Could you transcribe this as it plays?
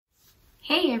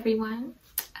Hey everyone,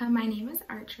 my name is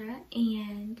Artra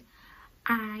and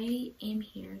I am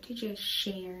here to just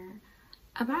share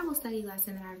a Bible study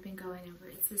lesson that I've been going over.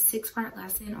 It's a 6-part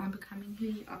lesson on becoming who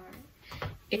you are.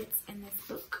 It's in this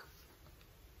book.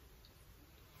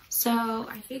 So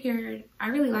I figured I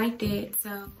really liked it, so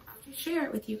I'll just share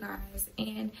it with you guys.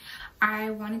 And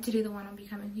I wanted to do the one on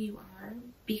becoming who you are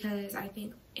because I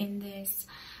think in this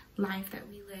life that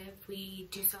we live, we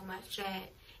do so much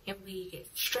and we get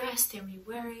stressed and we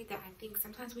worry that I think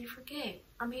sometimes we forget,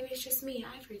 or maybe it's just me,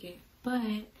 I forget,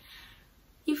 but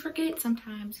you forget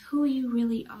sometimes who you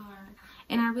really are.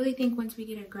 And I really think once we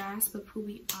get a grasp of who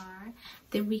we are,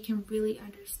 then we can really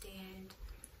understand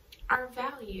our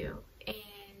value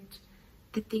and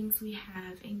the things we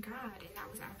have in God. And that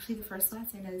was actually the first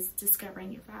lesson, is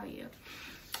discovering your value.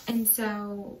 And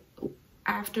so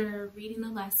after reading the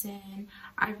lesson,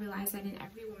 I realized that in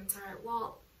every woman's heart,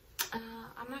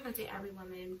 I'm not going to say every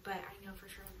woman, but I know for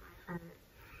sure in my heart,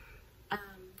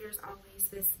 there's always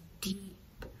these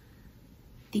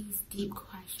deep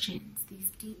questions, these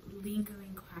deep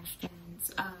lingering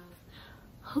questions of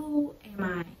who am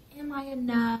I? Am I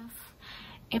enough?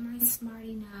 Am I smart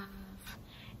enough?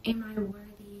 Am I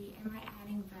worthy? Am I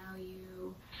adding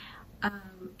value?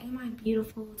 Am I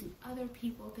beautiful? Do other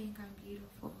people think I'm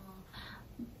beautiful?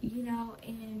 You know,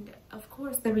 and of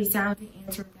course the resounding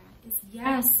answer to that is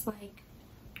yes, like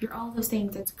you're all those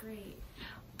things, that's great.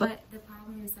 But the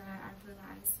problem is that I've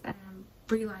realized, I'm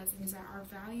realizing is that our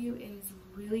value is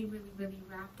really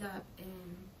wrapped up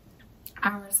in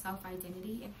our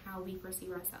self-identity and how we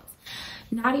perceive ourselves.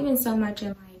 Not even so much in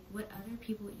like what other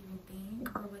people even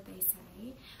think or what they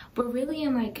say, but really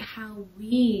in like how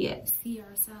we see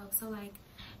ourselves. So like,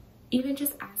 even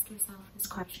just ask yourself this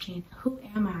question: who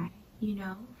am I? You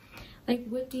know, like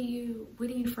what do you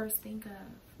first think of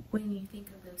when you think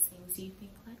of those things? Do you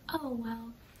think like, oh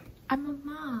well, I'm a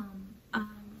mom, I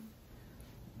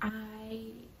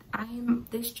am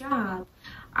this job,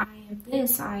 I am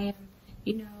this, I am,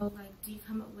 you know, like do you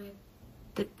come up with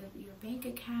your bank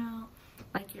account,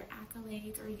 like your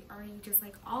accolades, or are you just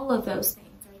like all of those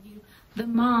things? Are you the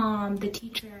mom, the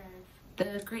teacher,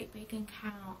 the great bank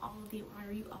account,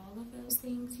 are you all of those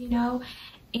things, you know?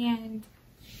 And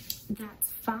that's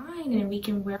fine, and we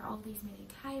can wear all these many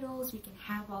titles, we can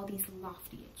have all these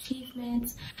lofty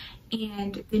achievements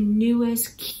and the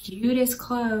newest, cutest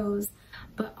clothes,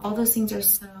 but all those things are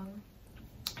so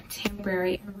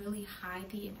temporary and really hide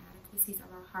the inadequacies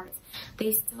of our hearts.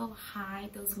 They still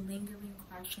hide those lingering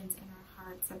questions in our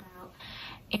hearts about,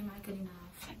 am I good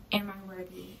enough? Am I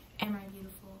worthy? Am I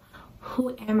beautiful?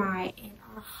 Who am I? And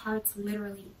our hearts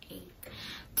literally ache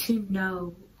to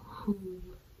know who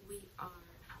we are.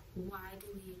 Why do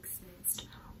we exist?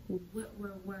 What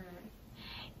we're worth.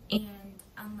 And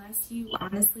unless you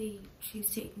honestly choose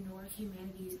to ignore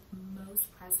humanity's most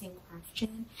pressing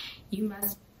question, you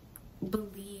must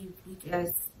believe we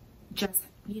just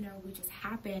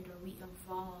happened, or we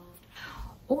evolved,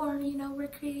 or we're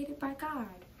created by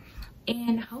God.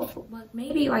 And hopefully,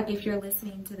 maybe like if you're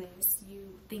listening to this,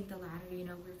 you think the latter,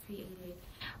 we're created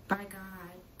by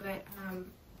God. But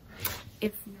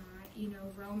if not,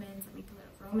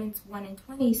 Romans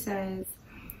 1:20 says,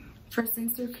 "For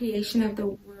since the creation of the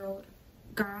world,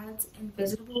 God's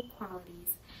invisible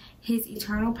qualities, his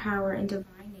eternal power and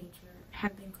divine nature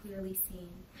have been clearly seen,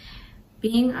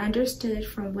 being understood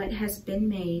from what has been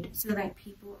made, so that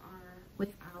people are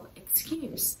without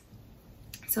excuse."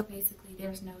 So basically,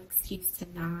 there's no excuse to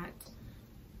not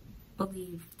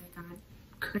believe that God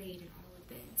created all of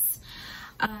this.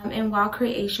 And while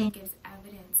creation gives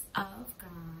evidence of God,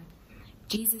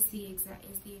 Jesus is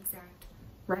the exact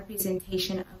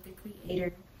representation of the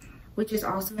Creator, which is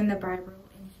also in the Bible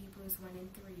in Hebrews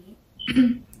 1:3.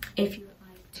 If you would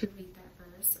like to read that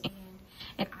verse, and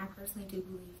I personally do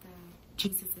believe that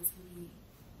Jesus is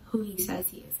who he says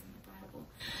he is in the Bible.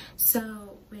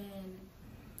 So when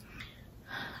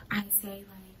I say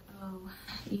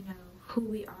who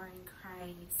we are in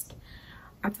Christ,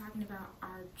 I'm talking about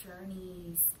our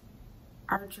journeys,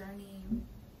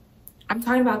 I'm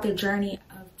talking about the journey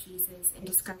of Jesus and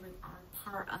discovering our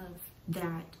part of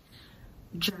that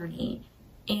journey.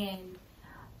 And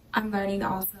I'm learning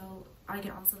also, like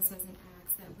it also says in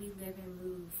Acts, that we live and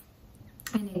move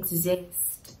and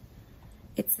exist.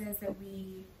 It says that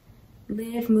we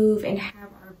live, move, and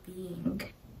have our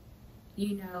being,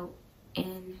 in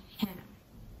him.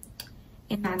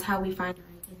 And that's how we find our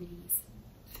identities,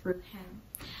 through him.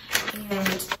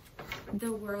 And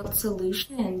the world's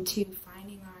solution to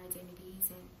finding our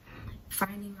identities and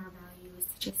finding our value is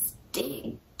to just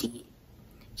dig deep.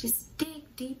 Just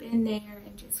dig deep in there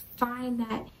and just find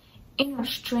that inner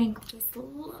strength. Just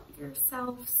love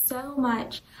yourself so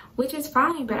much, which is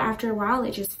fine, but after a while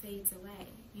it just fades away,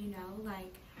 you know?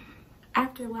 Like,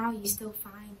 after a while you still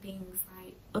find things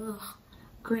like, ugh,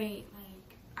 great,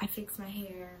 like, I fixed my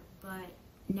hair, but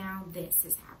now this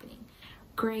is happening.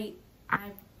 Great,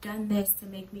 I've done this to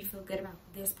make me feel good about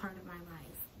this part of my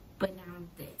life, but now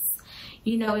this.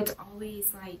 You know, it's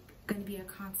always like going to be a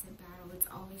constant battle. It's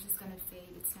always just going to fade.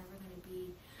 It's never going to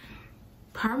be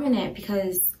permanent,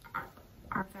 because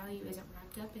our value isn't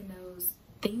wrapped up in those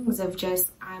things of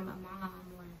just, I'm a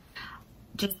mom, or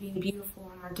just being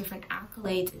beautiful and our different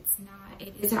accolades. It's not,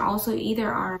 it isn't also either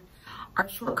our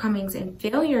shortcomings and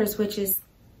failures, which is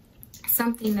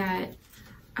something that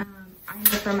I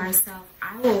know for myself.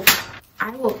 I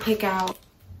will pick out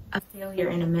a failure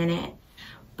in a minute,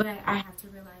 but I have to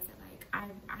realize that, like,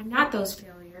 I'm not those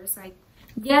failures. Like,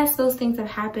 yes, those things have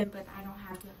happened, but I don't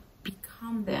have to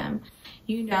become them,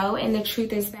 you know. And the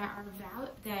truth is that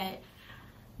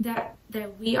that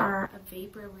we are a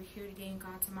vapor. We're here today and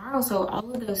gone tomorrow. So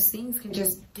all of those things can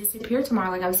just disappear tomorrow.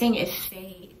 Like I was saying, it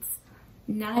fades.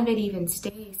 None of it even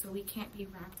stays. So we can't be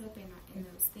wrapped up in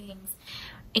those things.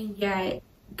 And yet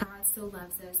God still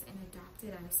loves us and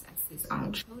adopted us as his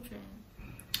own children.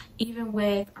 Even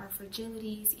with our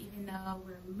fragilities, even though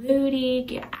we're moody,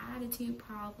 get attitude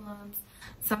problems,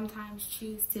 sometimes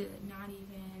choose to not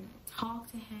even talk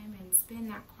to him and spend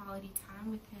that quality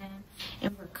time with him,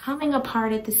 and we're coming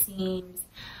apart at the seams,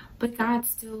 but God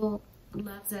still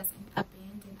loves us and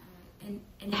abandoned us,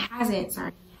 and hasn't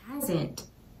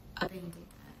abandoned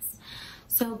us.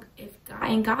 So if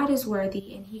God is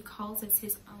worthy and he calls us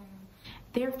his own,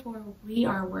 therefore we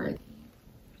are worthy.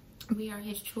 We are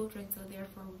his children, so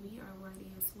therefore we are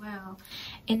worthy as well.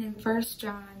 And in 1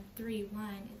 John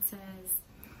 3:1, it says,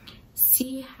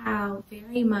 "See how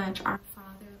very much our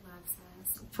Father loves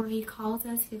us, for he calls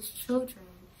us his children,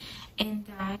 and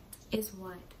that is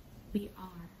what we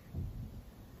are."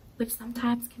 Which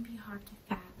sometimes can be hard to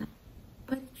fathom,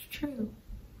 but it's true.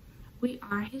 We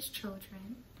are his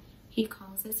children. He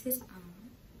calls us his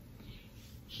own.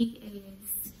 He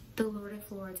is the Lord of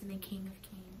Lords and the King of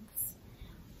Kings.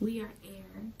 We are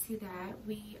heir to that.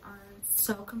 We are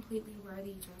so completely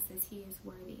worthy, just as he is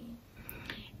worthy.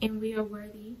 And we are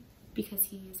worthy because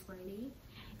he is worthy.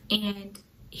 And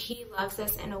he loves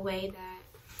us in a way that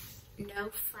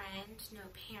no friend, no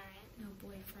parent, no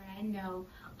boyfriend, no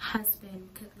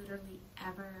husband could literally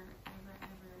ever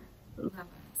love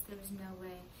us. There's no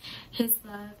way. His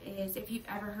love is, if you've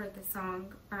ever heard the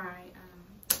song by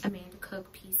Amanda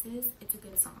Cook, Pieces, it's a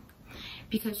good song.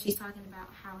 Because she's talking about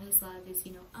how his love is,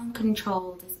 you know,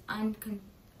 uncontrolled, it's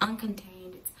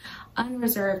uncontained, it's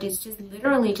unreserved, it's just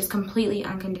literally just completely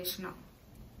unconditional.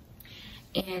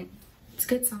 And it's a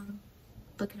good song.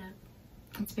 Look it up.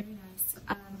 It's very nice.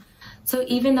 So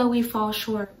even though we fall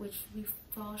short, which we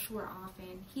fall short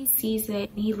often, he sees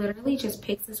it and he literally just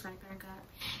picks us right back up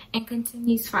and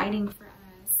continues fighting for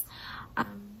us.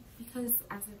 Because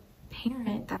as a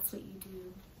parent, that's what you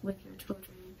do with your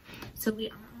children. So we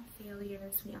are our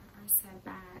failures, we are our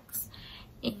setbacks,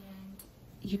 and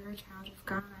you're a child of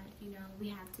God. You know, we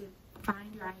have to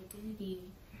find your identity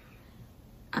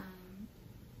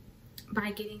by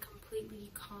getting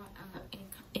completely caught up and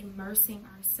immersing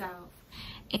ourselves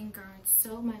in God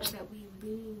so much that we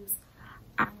lose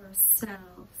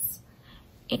ourselves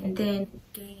and then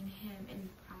gain him in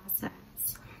the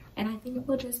process. And I think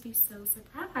we'll just be so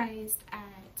surprised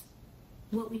at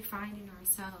what we find in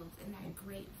ourselves and that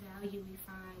great value we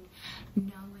find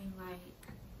knowing,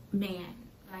 like, man,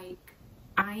 like,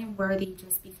 I am worthy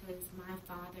just because my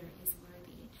Father is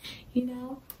worthy. You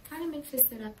know, kind of makes you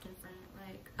sit up different.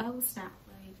 Like, oh, stop,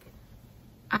 like,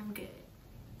 I'm good.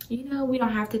 You know, we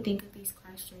don't have to think of these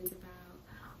questions about,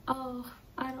 oh,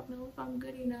 I don't know if I'm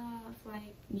good enough.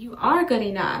 Like, you are good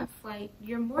enough. Like,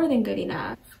 you're more than good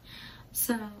enough.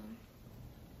 So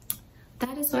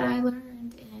that is what I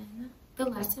learned in the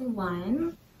lesson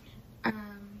 1. I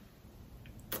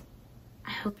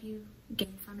hope you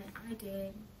gained from it. I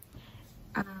did.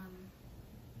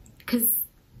 Because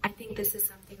I think this is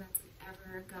something that's an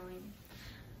ever-going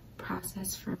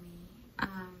process for me.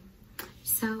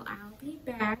 So I'll be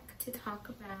back to talk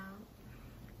about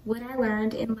what I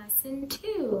learned in lesson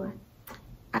 2.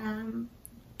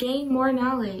 Gain more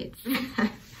knowledge.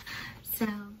 So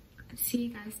see you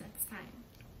guys next time.